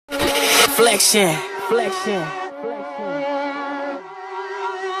Flexion.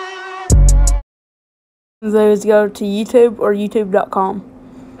 Those go to YouTube or YouTube.com.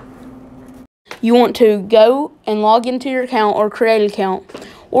 You want to go and log into your account or create an account.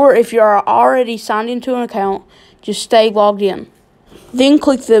 Or if you are already signed into an account, just stay logged in. Then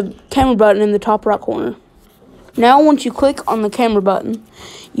click the camera button in the top right corner. Now once you click on the camera button,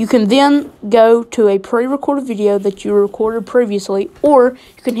 you can then go to a pre-recorded video that you recorded previously, or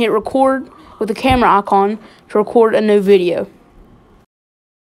you can hit record with the camera icon to record a new video.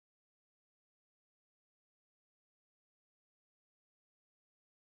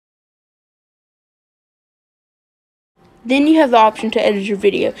 Then you have the option to edit your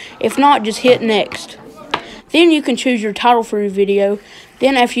video. If not, just hit next. Then you can choose your title for your video.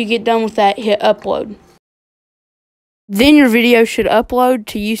 Then after you get done with that, hit upload. Then your video should upload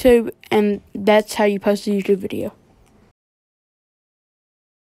to YouTube, and that's how you post a YouTube video.